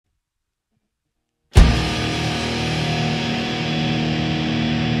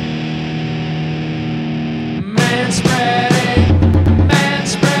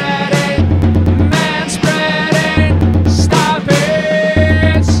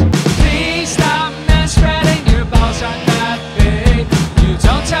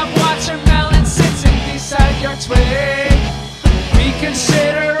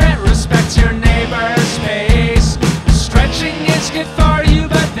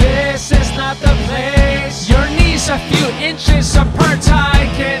space a few inches apart. I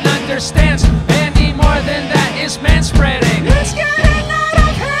can understand. Any more than that is manspreading. It's getting out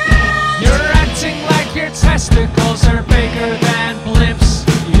of hand. You're acting like your testicles are bigger than blimps.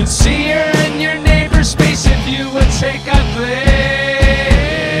 You'd see her in your neighbor's space if you would take a glimpse.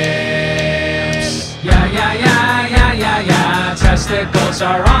 Yeah. Testicles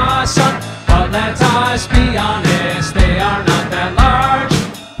are awesome, but let us be honest, they are not that large.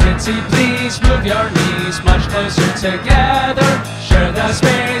 Pretty please move your knees much closer together. Share the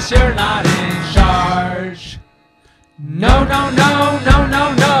space, you're not in charge. No,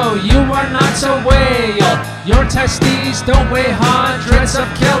 you are not a whale. Your testes don't weigh hundreds of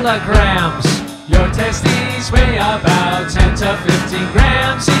kilograms. Your testes weigh about 10 to 15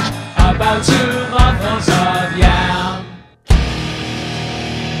 grams each, about 2 mouthfuls of yam.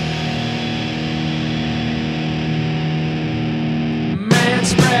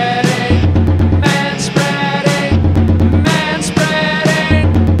 Manspreading,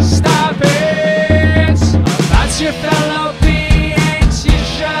 stop it. About your fellow beings, you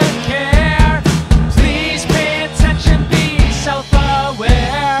should care. Please pay attention, be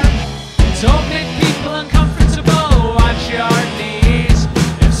self-aware. Don't make people uncomfortable, watch your knees.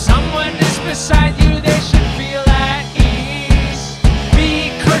 If someone is beside you, they should feel at ease.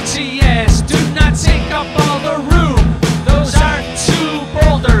 Be courteous, do not take up all the room. Those are 2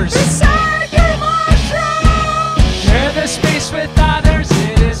 boulders beside your mushroom. Share the space with others,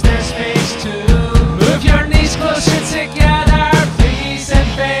 it is their space too. Move your knees closer together, please and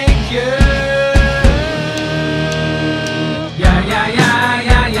thank you. Yeah.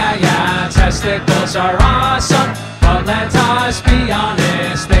 Testicles are awesome, but let us be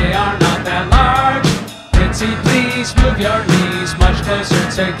honest, they are not that large. Pretty please move your knees much closer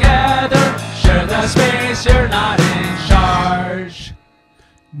together. Share the space, you're not in charge.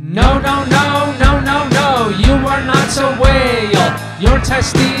 No, you are not a whale. Your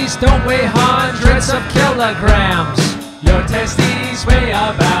testes don't weigh hundreds of kilograms. Your testes weigh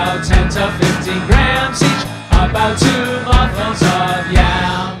about 10 to 15 grams each, about 2 mouthfuls of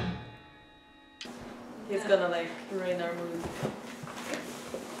yam. He's gonna like ruin our mood.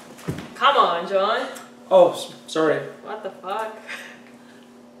 Come on, John. Oh, sorry. What the fuck?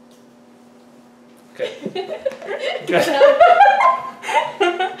 Okay.